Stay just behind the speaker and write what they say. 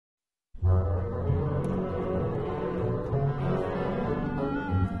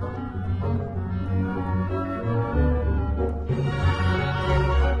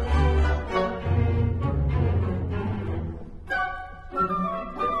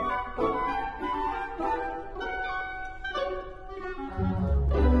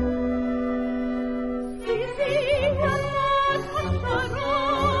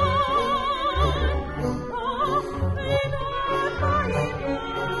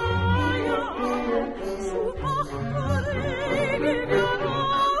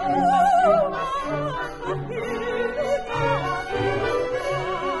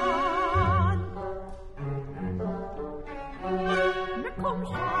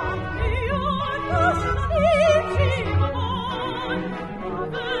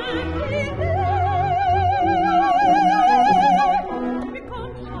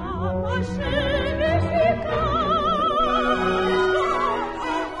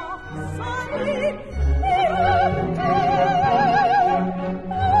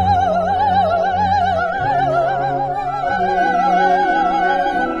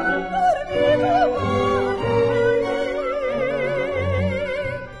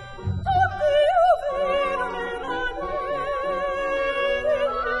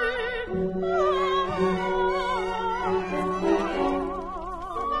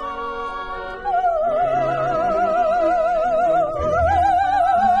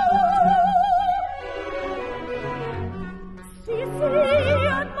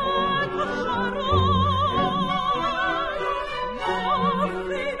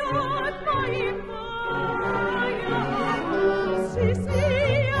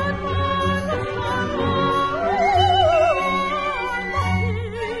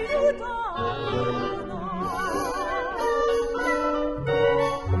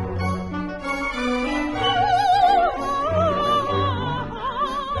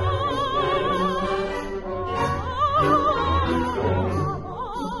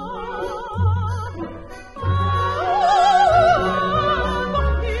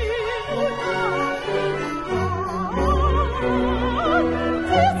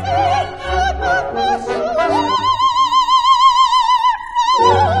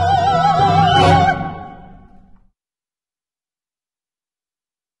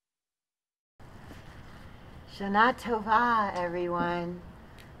Shana Tova, everyone.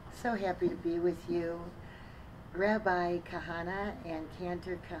 So happy to be with you. Rabbi Cahana and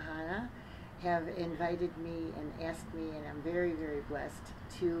Cantor Cahana have invited me and asked me, and I'm very, very blessed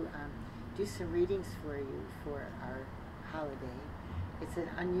to do some readings for you for our holiday. It's an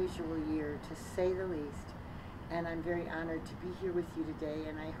unusual year, to say the least, and I'm very honored to be here with you today,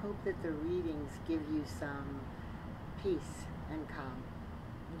 and I hope that the readings give you some peace and calm.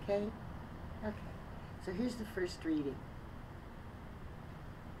 Okay? Okay. So here's the first reading.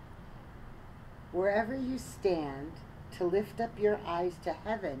 Wherever you stand to lift up your eyes to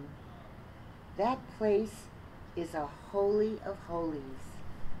heaven, that place is a holy of holies.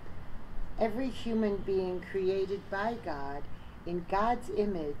 Every human being created by God in God's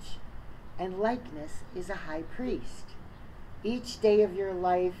image and likeness is a high priest. Each day of your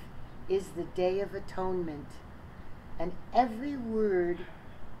life is the Day of Atonement, and every word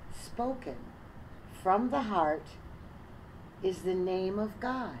spoken from the heart is the name of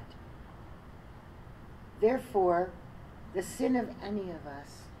God. Therefore, the sin of any of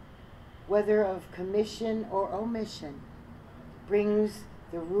us, whether of commission or omission, brings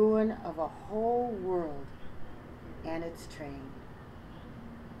the ruin of a whole world and its train.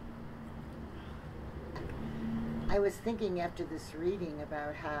 I was thinking after this reading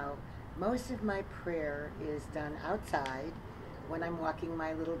about how most of my prayer is done outside when I'm walking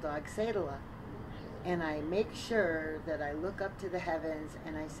my little dog Sadala. And I make sure that I look up to the heavens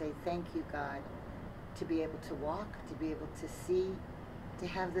and I say, thank you, God, to be able to walk, to be able to see, to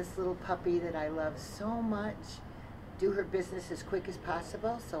have this little puppy that I love so much do her business as quick as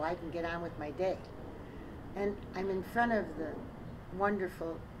possible so I can get on with my day. And I'm in front of the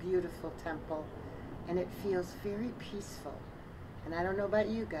wonderful, beautiful temple, and it feels very peaceful. And I don't know about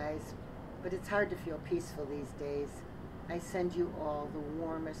you guys, but it's hard to feel peaceful these days. I send you all the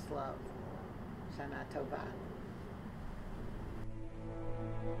warmest love. Shana Tova.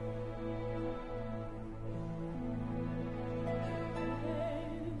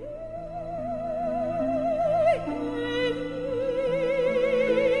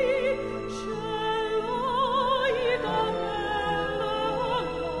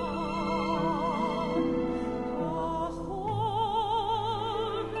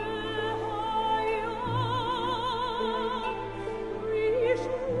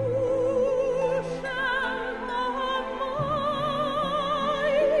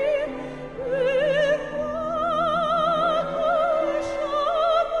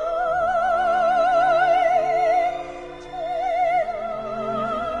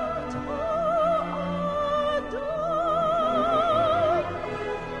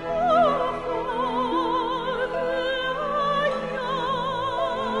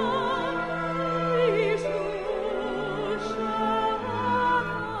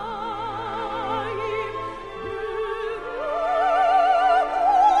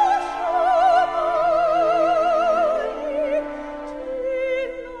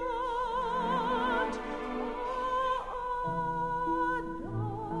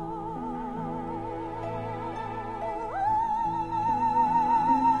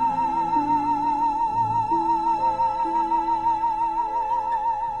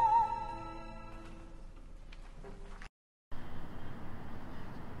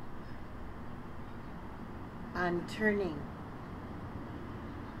 turning.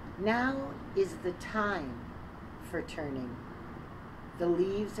 Now is the time for turning. The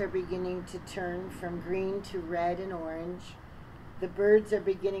leaves are beginning to turn from green to red and orange. The birds are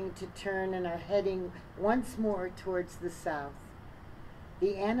beginning to turn and are heading once more towards the south.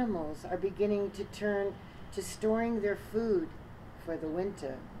 The animals are beginning to turn to storing their food for the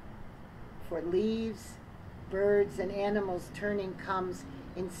winter. For leaves, birds, and animals, turning comes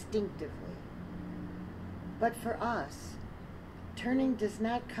instinctively. But for us, turning does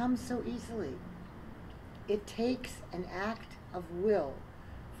not come so easily. It takes an act of will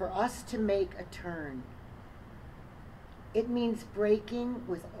for us to make a turn. It means breaking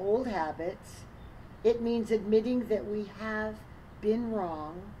with old habits. It means admitting that we have been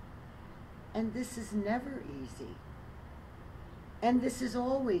wrong, and this is never easy. And this is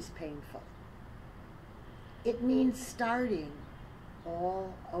always painful. It means starting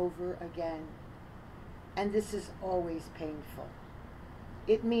all over again, and this is always painful.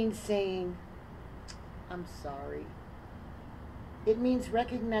 It means saying, I'm sorry. It means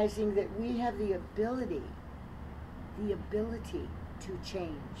recognizing that we have the ability to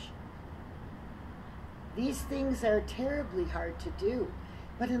change. These things are terribly hard to do,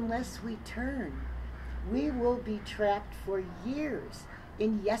 but unless we turn, we will be trapped for years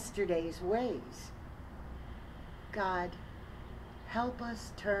in yesterday's ways. God, help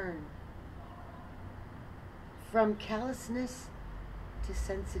us turn from callousness to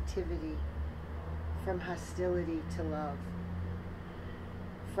sensitivity, from hostility to love,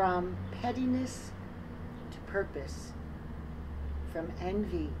 from pettiness to purpose, from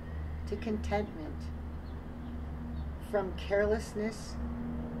envy to contentment, from carelessness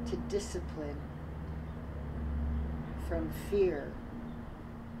to discipline, from fear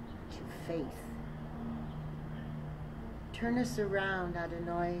to faith. Turn us around,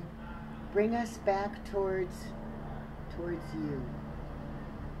 Adonai. Bring us back towards you.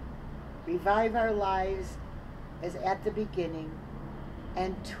 Revive our lives as at the beginning,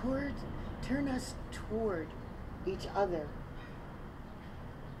 and turn us toward each other.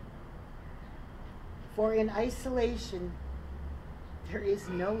 For in isolation, there is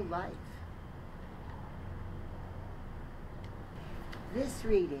no life. This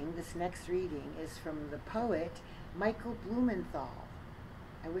next reading, is from the poet Michael Blumenthal.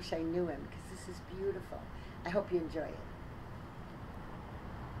 I wish I knew him because this is beautiful. I hope you enjoy it.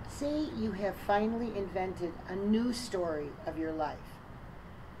 Say you have finally invented a new story of your life.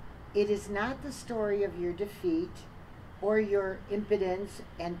 It is not the story of your defeat or your impotence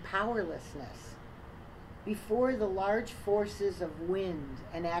and powerlessness before the large forces of wind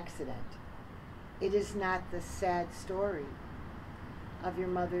and accident. It is not the sad story of your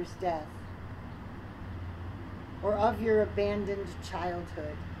mother's death or of your abandoned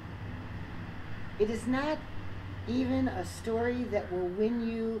childhood. It is not even a story that will win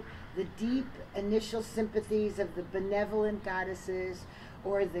you the deep initial sympathies of the benevolent goddesses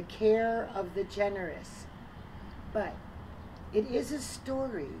or the care of the generous. But it is a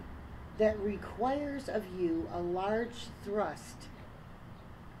story that requires of you a large thrust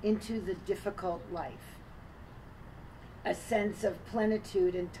into the difficult life, a sense of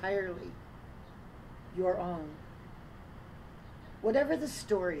plenitude entirely your own. Whatever the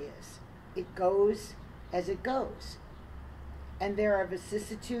story is, it goes as it goes. And there are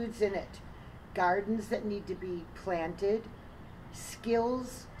vicissitudes in it, gardens that need to be planted,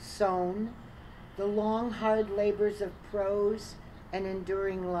 skills sown, the long, hard labors of prose and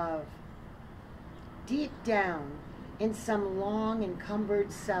enduring love. Deep down, in some long,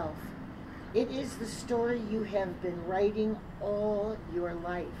 encumbered self, it is the story you have been writing all your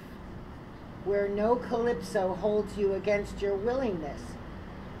life, where no calypso holds you against your willingness,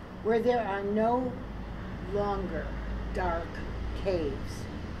 where there are no longer dark caves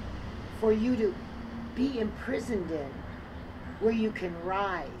for you to be imprisoned in, where you can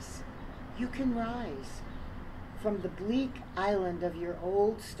rise from the bleak island of your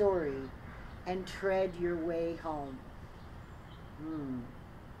old story and tread your way home.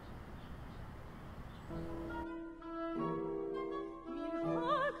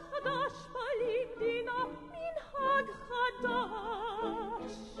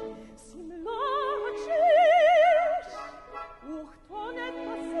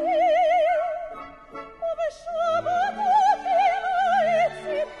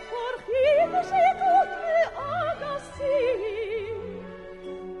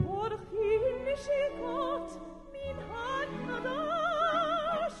 Min hag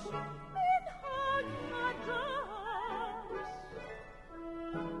hadash,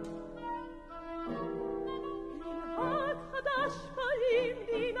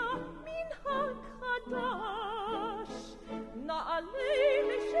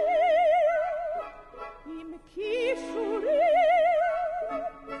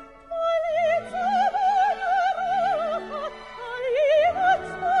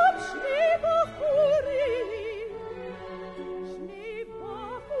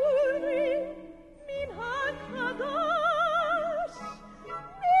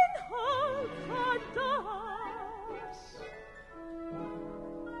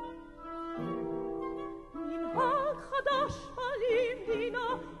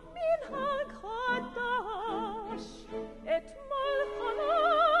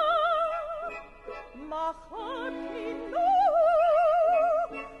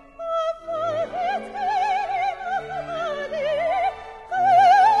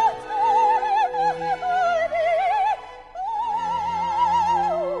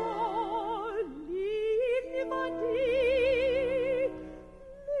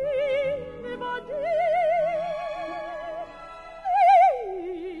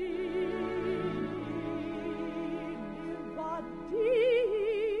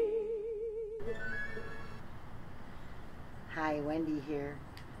 Wendy here.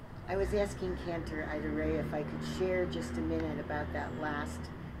 I was asking Cantor Ida Rae if I could share just a minute about that last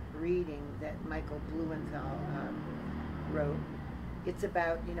reading that Michael Blumenthal wrote. It's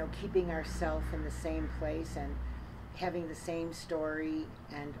about, keeping ourselves in the same place and having the same story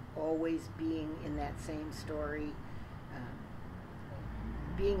and always being in that same story.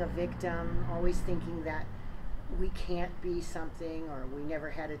 Being a victim, always thinking that we can't be something or we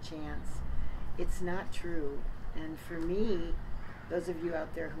never had a chance. It's not true. And for me, those of you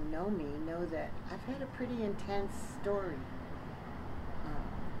out there who know me know that I've had a pretty intense story.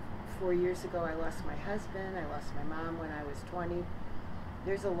 4 years ago, I lost my husband. I lost my mom when I was 20.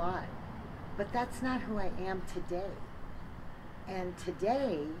 There's a lot. But that's not who I am today. And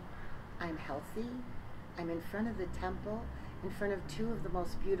today, I'm healthy. I'm in front of the temple, in front of two of the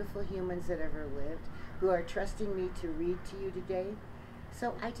most beautiful humans that ever lived, who are trusting me to read to you today.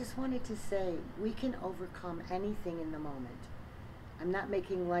 So I just wanted to say, we can overcome anything in the moment. I'm not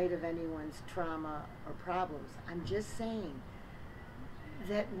making light of anyone's trauma or problems. I'm just saying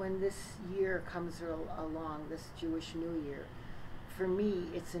that when this year comes along, this Jewish New Year, for me,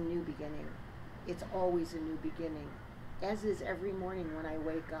 it's a new beginning. It's always a new beginning, as is every morning when I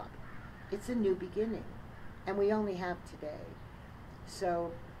wake up. It's a new beginning, and we only have today.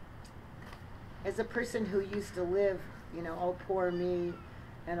 So, as a person who used to live, oh, poor me,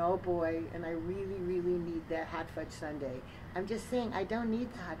 and oh boy, and I really, really need that hot fudge sundae. I'm just saying, I don't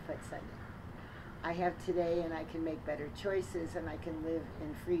need the hot fudge sundae. I have today, and I can make better choices, and I can live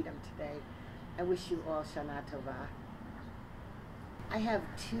in freedom today. I wish you all Shana Tova. I have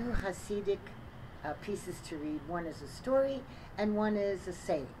two Hasidic pieces to read. One is a story, and one is a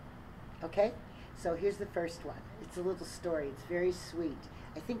saying. Okay? So here's the first one. It's a little story. It's very sweet.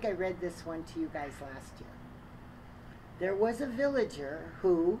 I think I read this one to you guys last year. There was a villager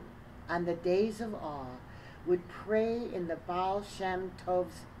who, on the days of awe, would pray in the Baal Shem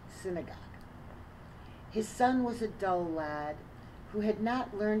Tov's synagogue. His son was a dull lad who had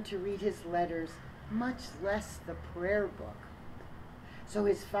not learned to read his letters, much less the prayer book. So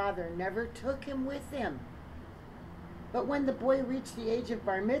his father never took him with him. But when the boy reached the age of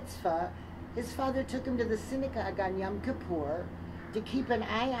bar mitzvah, his father took him to the synagogue on Yom Kippur to keep an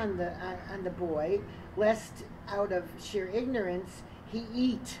eye on the boy, lest out of sheer ignorance he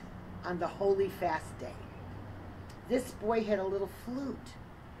eat on the holy fast day. This boy had a little flute,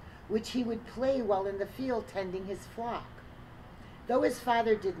 which he would play while in the field tending his flock. Though his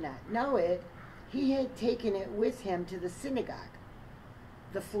father did not know it, he had taken it with him to the synagogue,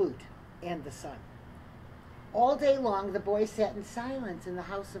 the flute and the son. All day long, the boy sat in silence in the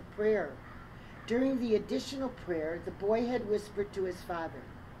house of prayer. During the additional prayer, the boy had whispered to his father,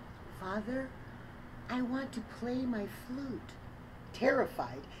 "Father, I want to play my flute."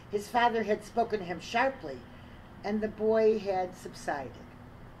 Terrified, his father had spoken to him sharply, and the boy had subsided.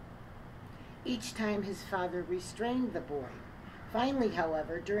 Each time his father restrained the boy. Finally,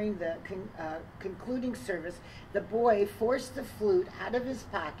 however, during the concluding service, the boy forced the flute out of his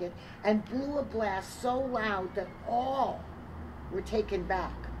pocket and blew a blast so loud that all were taken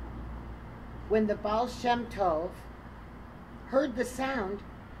back. When the Baal Shem Tov heard the sound,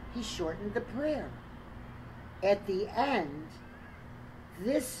 he shortened the prayer. At the end,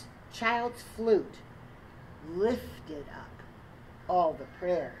 this child's flute lifted up all the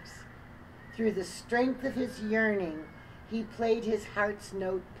prayers. Through the strength of his yearning, he played his heart's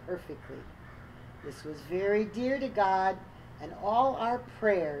note perfectly. This was very dear to God, and all our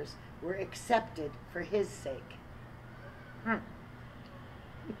prayers were accepted for his sake.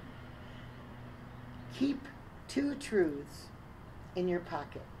 Keep two truths in your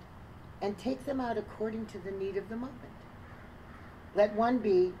pocket and take them out according to the need of the moment. Let one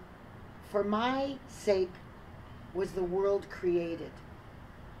be, "For my sake was the world created,"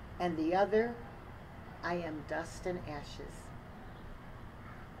 and the other, "I am dust and ashes."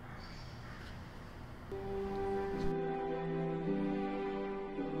 Oh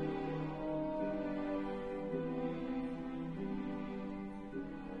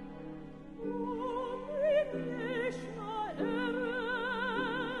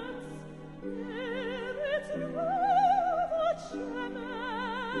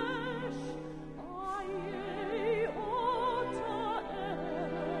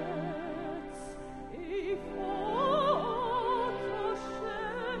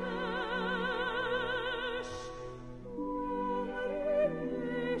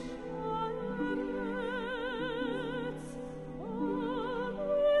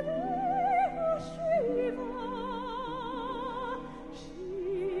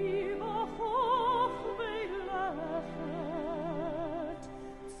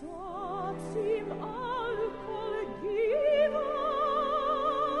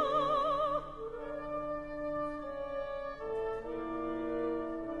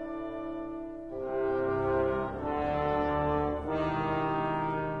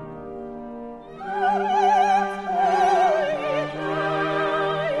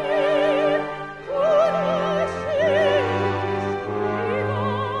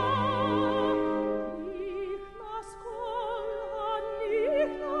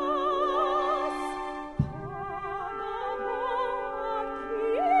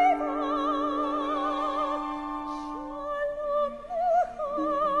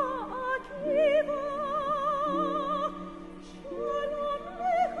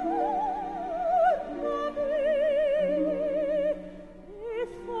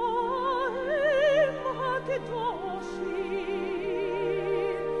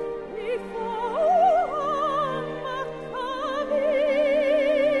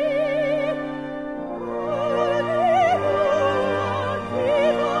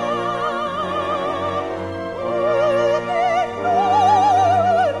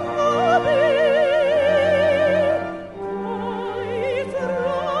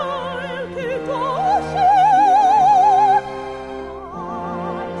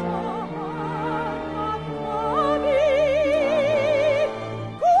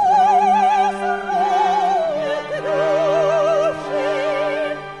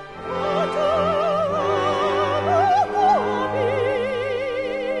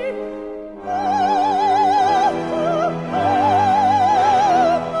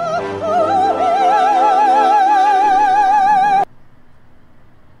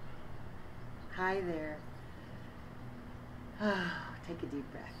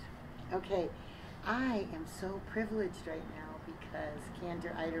touched right now because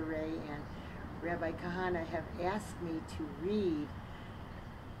Cantor Ida Rae and Rabbi Cahana have asked me to read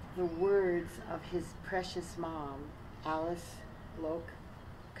the words of his precious mom, Alice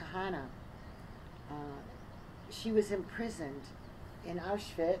Cahana. She was imprisoned in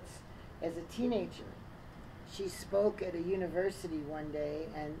Auschwitz as a teenager. She spoke at a university one day,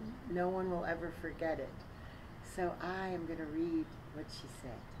 and no one will ever forget it. So I am going to read what she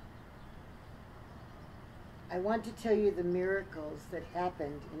said. I want to tell you the miracles that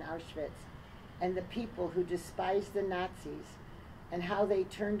happened in Auschwitz and the people who despised the Nazis and how they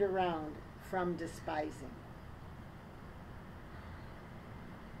turned around from despising.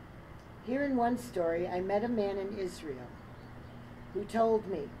 Here in one story, I met a man in Israel who told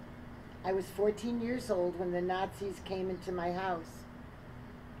me, I was 14 years old when the Nazis came into my house,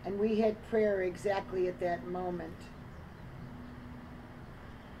 and we had prayer exactly at that moment.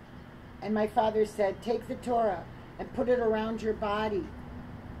 And my father said, take the Torah and put it around your body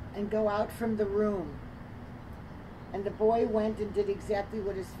and go out from the room. And the boy went and did exactly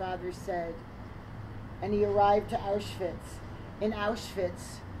what his father said. And he arrived to Auschwitz. In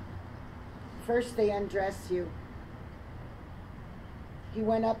Auschwitz, first they undress you. He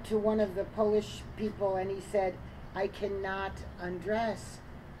went up to one of the Polish people and he said, I cannot undress.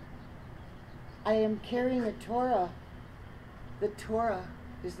 I am carrying a Torah. The Torah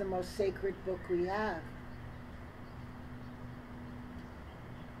is the most sacred book we have.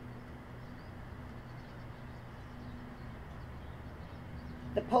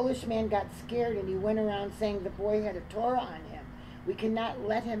 The Polish man got scared and he went around saying the boy had a Torah on him. We cannot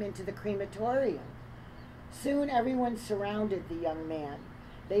let him into the crematorium. Soon everyone surrounded the young man.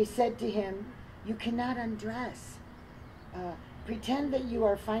 They said to him, you cannot undress. Pretend that you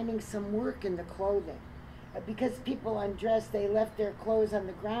are finding some work in the clothing. Because people undress, they left their clothes on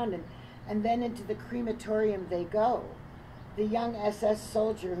the ground and then into the crematorium they go. The young SS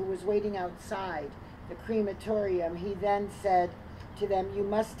soldier who was waiting outside the crematorium, he then said to them, you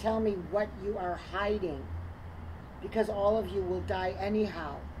must tell me what you are hiding, because all of you will die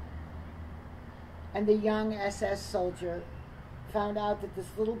anyhow. And the young SS soldier found out that this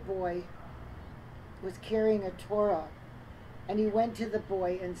little boy was carrying a Torah, and he went to the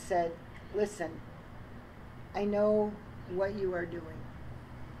boy and said, listen, I know what you are doing.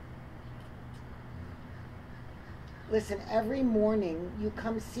 Listen, every morning you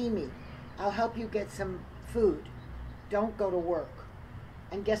come see me. I'll help you get some food. Don't go to work.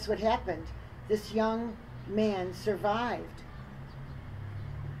 And guess what happened? This young man survived.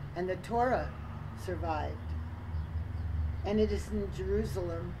 And the Torah survived. And it is in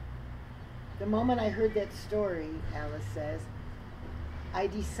Jerusalem. The moment I heard that story, Alice says, I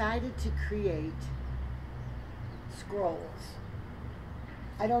decided to create scrolls.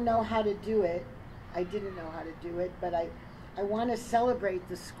 I don't know how to do it. I didn't know how to do it, but I want to celebrate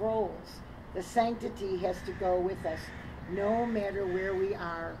the scrolls. The sanctity has to go with us, no matter where we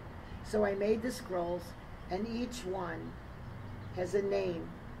are. So I made the scrolls, and each one has a name,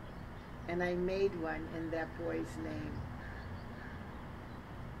 and I made one in that boy's name.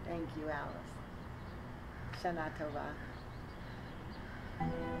 Thank you, Alice. Shana Tova.